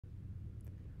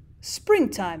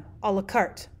Springtime a la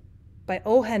Carte by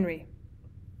O. Henry.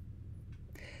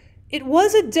 It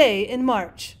was a day in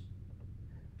March.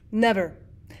 Never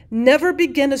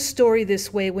begin a story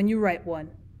this way when you write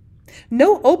one.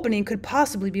 No opening could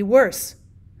possibly be worse.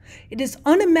 It is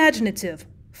unimaginative,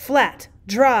 flat,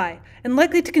 dry, and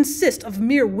likely to consist of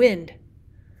mere wind.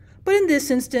 But in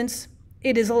this instance,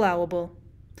 it is allowable.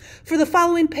 For the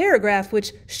following paragraph,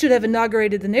 which should have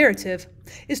inaugurated the narrative,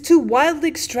 is too wildly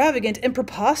extravagant and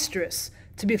preposterous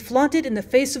to be flaunted in the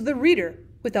face of the reader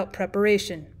without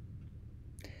preparation.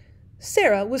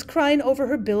 Sarah was crying over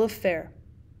her bill of fare.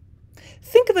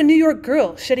 Think of a New York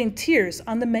girl shedding tears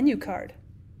on the menu card.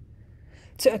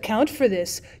 To account for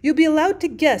this, you'll be allowed to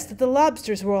guess that the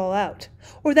lobsters were all out,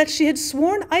 or that she had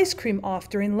sworn ice cream off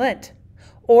during Lent,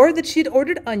 or that she had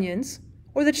ordered onions,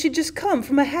 or that she'd just come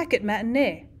from a Hackett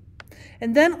matinee.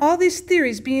 And then, all these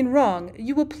theories being wrong,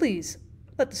 you will please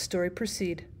let the story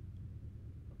proceed.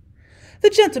 The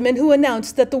gentleman who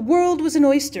announced that the world was an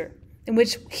oyster, in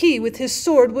which he with his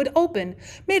sword would open,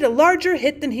 made a larger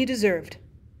hit than he deserved.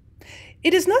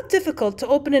 It is not difficult to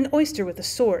open an oyster with a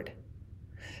sword.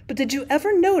 But did you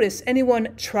ever notice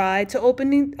anyone try to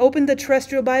open the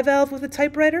terrestrial bivalve with a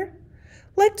typewriter?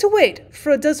 Like to wait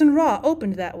for a dozen raw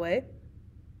opened that way.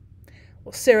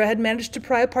 Well, Sarah had managed to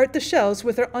pry apart the shells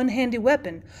with her unhandy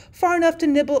weapon, far enough to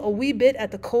nibble a wee bit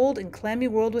at the cold and clammy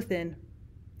world within.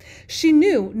 She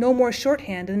knew no more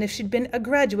shorthand than if she'd been a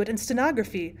graduate in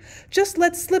stenography, just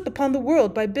let slip upon the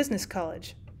world by business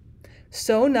college.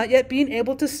 So, not yet being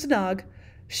able to stenog,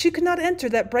 she could not enter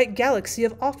that bright galaxy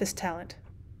of office talent.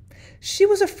 She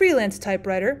was a freelance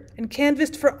typewriter and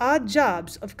canvassed for odd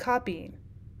jobs of copying.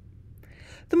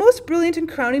 The most brilliant and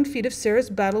crowning feat of Sarah's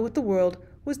battle with the world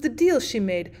was the deal she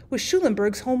made with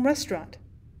Schulenburg's home restaurant.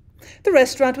 The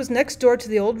restaurant was next door to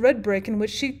the old red brick in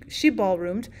which she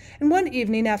ballroomed, and one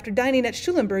evening after dining at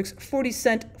Schulenburg's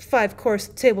 40-cent 5-course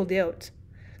table d'hôte,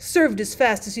 served as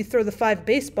fast as you throw the 5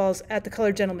 baseballs at the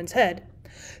colored gentleman's head,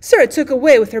 Sarah took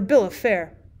away with her bill of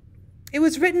fare. It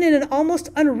was written in an almost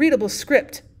unreadable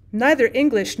script, neither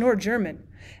English nor German,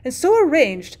 and so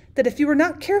arranged that if you were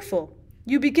not careful,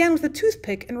 you began with a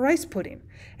toothpick and rice pudding,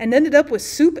 and ended up with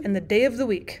soup and the day of the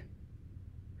week.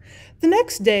 The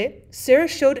next day, Sarah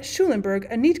showed Schulenburg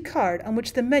a neat card on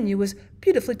which the menu was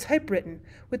beautifully typewritten,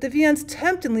 with the viands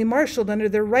temptingly marshaled under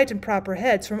their right and proper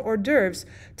heads from hors d'oeuvres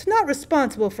to not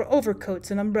responsible for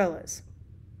overcoats and umbrellas.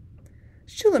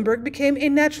 Schulenburg became a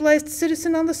naturalized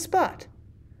citizen on the spot.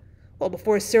 Well,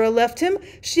 before Sarah left him,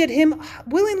 she had him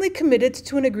willingly committed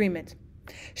to an agreement.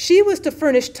 She was to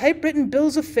furnish typewritten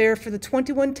bills of fare for the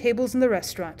 21 tables in the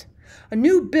restaurant, a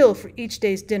new bill for each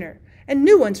day's dinner, and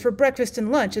new ones for breakfast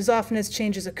and lunch as often as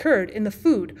changes occurred in the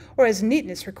food or as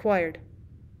neatness required.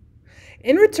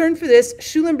 In return for this,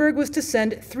 Schulenburg was to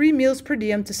send 3 meals per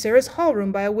diem to Sarah's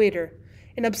hall-room by a waiter,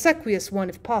 an obsequious one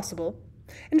if possible,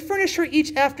 and furnish her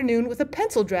each afternoon with a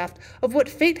pencil draft of what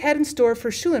fate had in store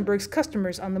for Schulenburg's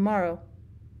customers on the morrow.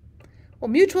 Well,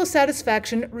 mutual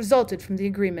satisfaction resulted from the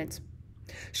agreement.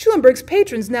 Schulenburg's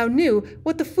patrons now knew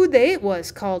what the food they ate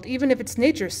was called, even if its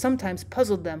nature sometimes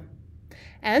puzzled them.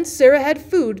 And Sarah had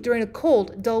food during a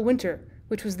cold, dull winter,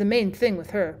 which was the main thing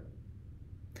with her.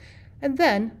 And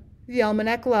then the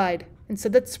almanac lied and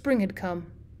said that spring had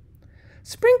come.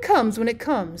 Spring comes when it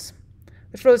comes.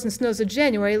 The frozen snows of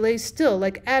January lay still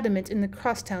like adamant in the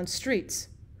crosstown streets.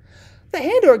 The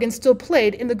hand organs still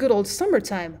played in the good old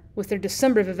summertime with their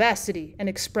December vivacity and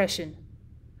expression.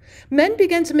 Men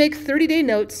began to make 30-day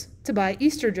notes to buy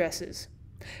Easter dresses.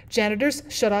 Janitors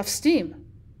shut off steam.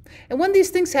 And when these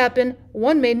things happen,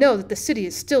 one may know that the city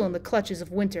is still in the clutches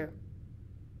of winter.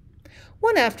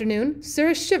 One afternoon,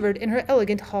 Sarah shivered in her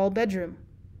elegant hall bedroom.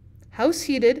 House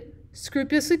heated,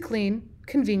 scrupulously clean,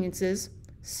 conveniences,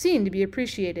 seen to be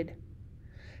appreciated.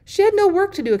 She had no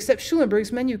work to do except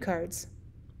Schulenburg's menu cards.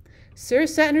 Sarah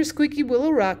sat in her squeaky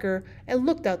willow rocker and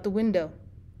looked out the window.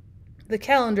 The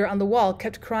calendar on the wall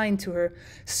kept crying to her,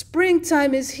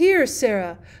 "Springtime is here,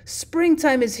 Sarah!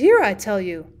 Springtime is here, I tell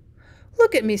you!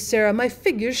 Look at me, Sarah, my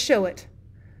figures show it.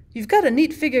 You've got a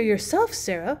neat figure yourself,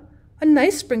 Sarah, a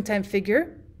nice springtime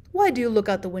figure. Why do you look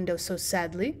out the window so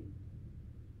sadly?"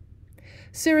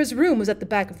 Sarah's room was at the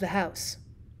back of the house.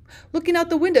 Looking out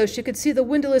the window, she could see the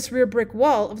windowless rear brick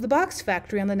wall of the box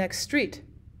factory on the next street.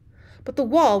 But the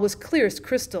wall was clear as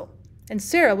crystal, and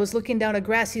Sarah was looking down a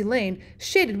grassy lane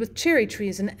shaded with cherry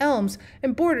trees and elms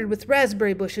and bordered with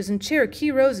raspberry bushes and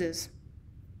Cherokee roses.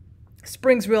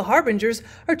 Spring's real harbingers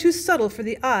are too subtle for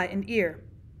the eye and ear.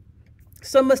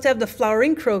 Some must have the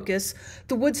flowering crocus,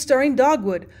 the wood-starring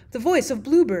dogwood, the voice of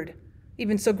bluebird,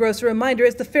 Even so gross a reminder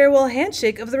as the farewell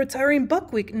handshake of the retiring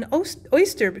buckwheat and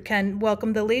oyster can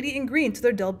welcome the lady in green to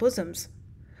their dull bosoms.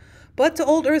 But to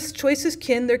old Earth's choicest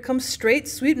kin there come straight,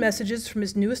 sweet messages from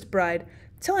his newest bride,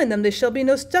 telling them they shall be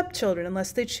no stepchildren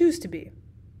unless they choose to be.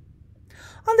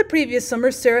 On the previous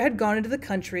summer, Sarah had gone into the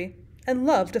country and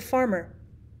loved a farmer.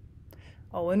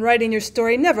 Oh, in writing your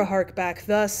story, never hark back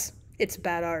thus. It's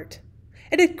bad art.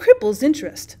 And it cripples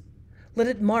interest. Let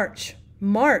it march,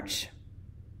 march.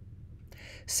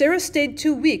 Sarah stayed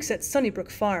 2 weeks at Sunnybrook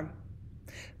Farm.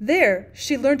 There,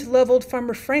 she learned to love old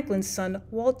Farmer Franklin's son,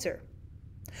 Walter.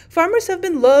 Farmers have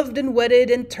been loved and wedded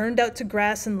and turned out to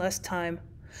grass in less time,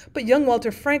 but young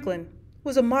Walter Franklin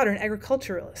was a modern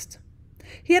agriculturalist.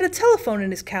 He had a telephone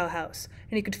in his cow house,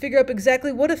 and he could figure out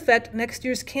exactly what effect next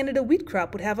year's Canada wheat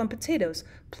crop would have on potatoes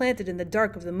planted in the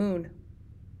dark of the moon.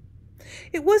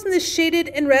 It was in this shaded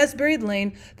and raspberried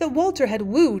lane that Walter had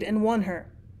wooed and won her,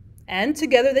 and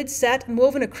together they'd sat and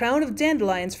woven a crown of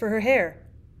dandelions for her hair.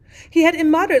 He had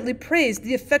immoderately praised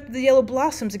the effect of the yellow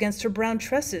blossoms against her brown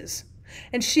tresses,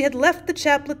 and she had left the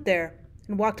chaplet there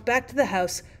and walked back to the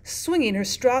house, swinging her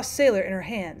straw sailor in her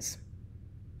hands.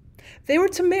 They were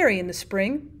to marry in the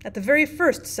spring, at the very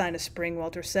first sign of spring,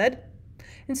 Walter said,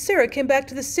 and Sarah came back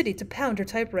to the city to pound her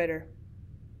typewriter.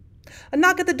 A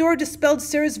knock at the door dispelled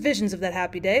Sarah's visions of that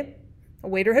happy day. A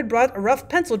waiter had brought a rough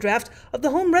pencil draft of the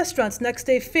home restaurant's next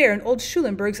day fare in old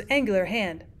Schulenberg's angular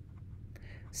hand.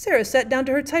 Sarah sat down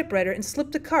to her typewriter and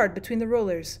slipped a card between the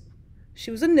rollers. She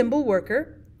was a nimble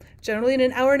worker. Generally in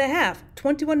an hour and a half,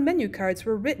 21 menu cards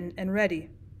were written and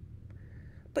ready.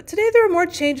 But today there were more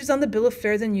changes on the bill of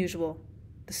fare than usual.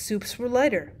 The soups were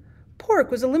lighter.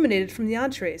 Pork was eliminated from the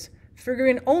entrees,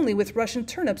 figuring only with Russian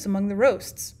turnips among the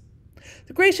roasts.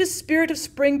 The gracious spirit of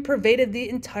spring pervaded the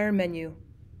entire menu.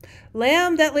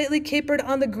 Lamb that lately capered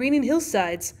on the greening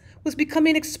hillsides was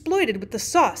becoming exploited with the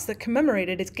sauce that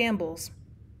commemorated its gambols.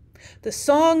 The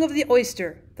song of the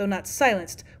oyster, though not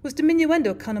silenced, was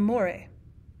diminuendo con amore.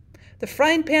 The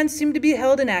frying pan seemed to be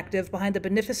held inactive behind the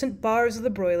beneficent bars of the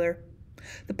broiler.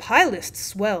 The pie list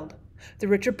swelled. The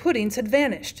richer puddings had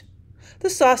vanished. The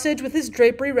sausage, with his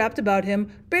drapery wrapped about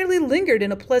him, barely lingered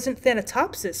in a pleasant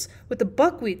thanatopsis with the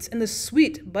buckwheats and the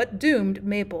sweet but doomed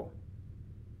maple.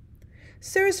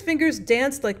 Sarah's fingers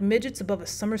danced like midgets above a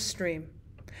summer stream.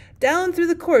 Down through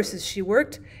the courses she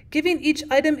worked, giving each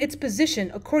item its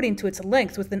position according to its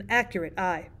length with an accurate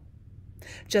eye.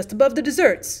 Just above the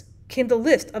desserts came the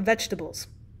list of vegetables.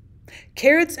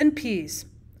 Carrots and peas,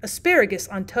 asparagus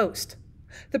on toast,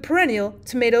 the perennial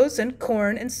tomatoes and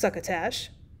corn and succotash,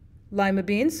 lima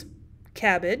beans,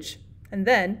 cabbage, and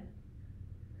then...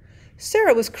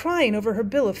 Sarah was crying over her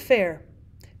bill of fare.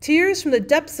 Tears from the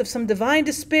depths of some divine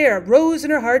despair rose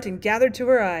in her heart and gathered to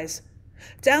her eyes.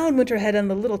 Down went her head on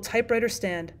the little typewriter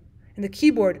stand, and the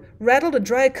keyboard rattled a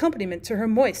dry accompaniment to her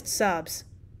moist sobs.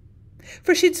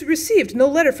 For she'd received no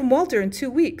letter from Walter in 2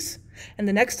 weeks, and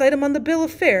the next item on the bill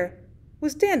of fare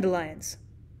was dandelions.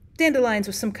 Dandelions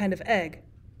with some kind of egg.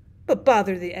 But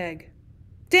bother the egg.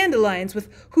 Dandelions with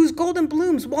whose golden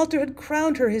blooms Walter had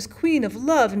crowned her his queen of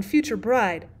love and future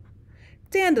bride.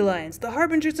 Dandelions, the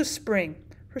harbingers of spring,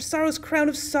 her sorrow's crown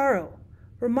of sorrow,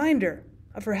 reminder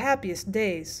of her happiest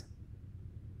days.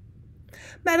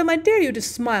 Madam, I dare you to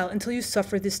smile until you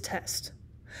suffer this test.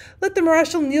 Let the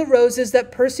Marechal Niel roses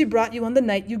that Percy brought you on the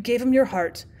night you gave him your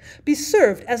heart be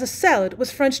served as a salad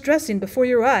with French dressing before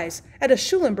your eyes at a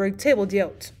Schulenberg table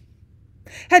d'hôte.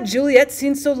 Had Juliet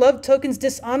seen so love tokens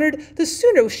dishonored, the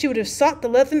sooner she would have sought the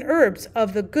leathern herbs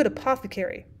of the good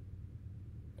apothecary.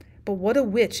 But what a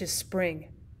witch is spring!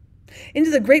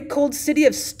 Into the great cold city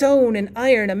of stone and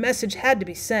iron a message had to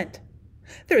be sent.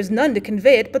 There is none to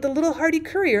convey it but the little hardy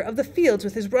courier of the fields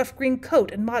with his rough green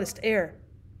coat and modest air.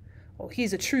 Oh,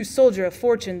 he's a true soldier of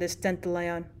fortune, this Dent de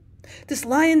Lion. This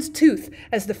lion's tooth,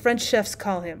 as the French chefs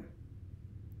call him.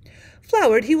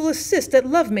 Flowered, he will assist at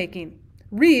love-making,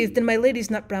 wreathed in my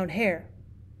lady's nut-brown hair.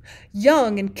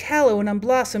 Young and callow and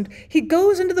unblossomed, he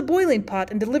goes into the boiling pot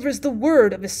and delivers the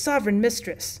word of his sovereign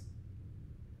mistress.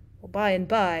 Well, by and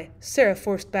by, Sarah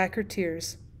forced back her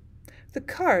tears. The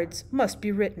cards must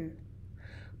be written.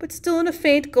 But still in a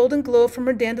faint golden glow from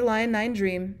her dandelion nine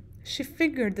dream, she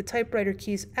fingered the typewriter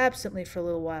keys absently for a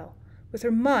little while, with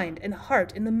her mind and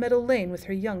heart in the meadow lane with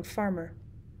her young farmer.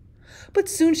 But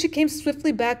soon she came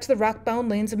swiftly back to the rock-bound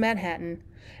lanes of Manhattan,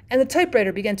 and the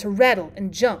typewriter began to rattle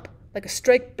and jump like a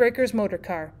strike-breaker's motor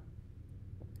car.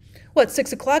 At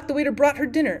 6 o'clock, the waiter brought her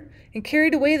dinner and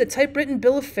carried away the typewritten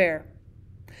bill of fare.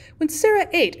 When Sarah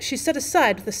ate, she set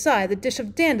aside with a sigh the dish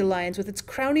of dandelions with its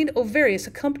crowning ovarious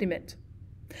accompaniment.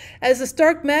 As the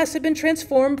stark mass had been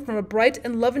transformed from a bright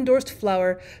and love-endorsed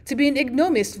flower to be an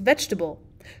ignominious vegetable,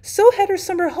 so had her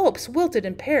summer hopes wilted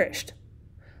and perished.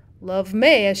 Love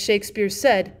may, as Shakespeare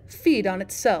said, feed on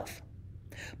itself.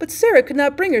 But Sarah could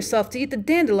not bring herself to eat the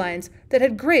dandelions that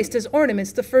had graced as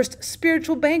ornaments the first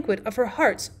spiritual banquet of her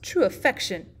heart's true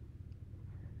affection.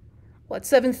 Well, at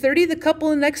 7:30, the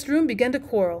couple in the next room began to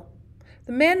quarrel.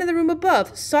 The man in the room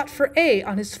above sought for A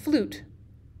on his flute.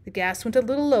 The gas went a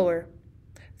little lower.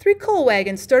 3 coal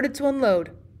wagons started to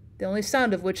unload, the only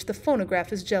sound of which the phonograph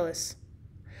was jealous.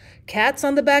 Cats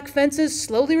on the back fences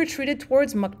slowly retreated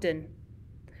towards Muckden.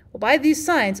 Well, by these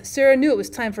signs, Sarah knew it was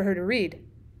time for her to read.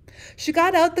 She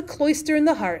got out The Cloister and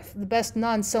the Hearth, the best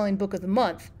non-selling book of the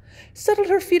month, settled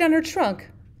her feet on her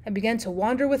trunk, and began to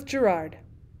wander with Gerard.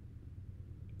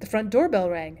 The front doorbell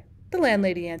rang. The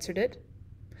landlady answered it.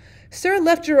 Sarah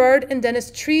left Gerard and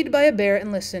Dennis treed by a bear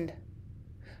and listened.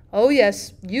 Oh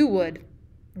yes, you would,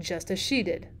 just as she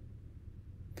did.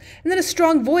 And then a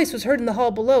strong voice was heard in the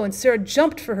hall below, and Sarah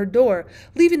jumped for her door,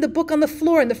 leaving the book on the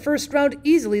floor in the first round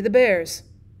easily the bears.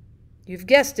 You've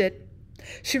guessed it.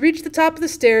 She reached the top of the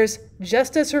stairs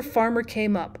just as her farmer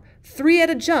came up, 3 at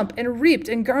a jump, and reaped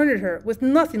and garnered her, with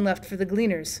nothing left for the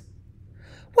gleaners.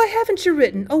 Why haven't you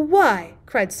written? Oh, why?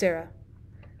 Cried Sarah.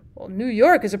 Well, New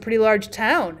York is a pretty large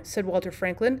town, said Walter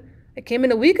Franklin. I came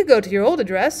in a week ago to your old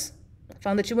address. I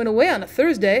found that you went away on a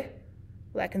Thursday.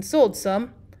 Well, that consoled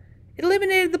some. It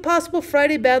eliminated the possible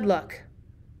Friday bad luck.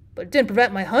 But it didn't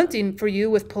prevent my hunting for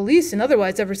you with police and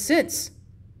otherwise ever since.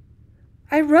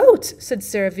 I wrote, said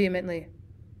Sarah vehemently.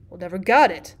 Well, never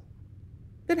got it.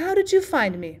 Then how did you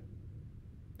find me?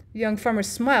 The young farmer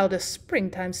smiled a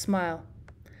springtime smile.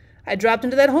 I dropped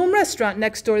into that home restaurant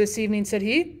next door this evening, said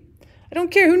he. I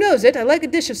don't care who knows it. I like a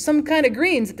dish of some kind of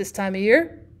greens at this time of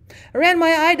year. I ran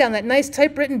my eye down that nice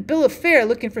typewritten bill of fare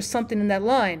looking for something in that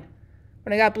line.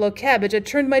 When I got below cabbage, I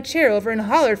turned my chair over and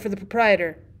hollered for the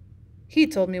proprietor. He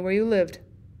told me where you lived.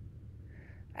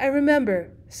 I remember,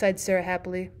 sighed Sarah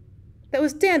happily. That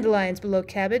was dandelions below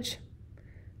cabbage.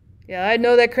 Yeah, I'd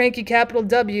know that cranky capital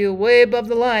W way above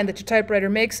the line that your typewriter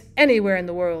makes anywhere in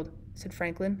the world, said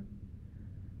Franklin.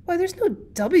 Why, there's no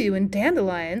W in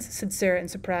dandelions, said Sarah in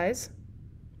surprise.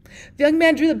 The young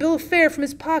man drew the bill of fare from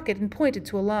his pocket and pointed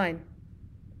to a line.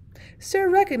 Sarah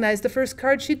recognized the first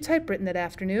card she'd typewritten that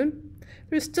afternoon.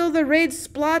 There was still the rayed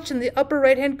splotch in the upper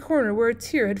right-hand corner where a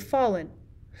tear had fallen.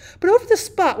 But over the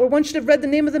spot where one should have read the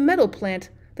name of the meadow plant,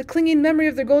 the clinging memory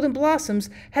of their golden blossoms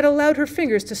had allowed her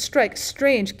fingers to strike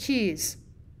strange keys.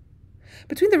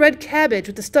 Between the red cabbage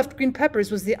with the stuffed green peppers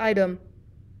was the item,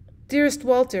 Dearest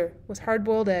Walter, with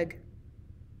hard-boiled egg.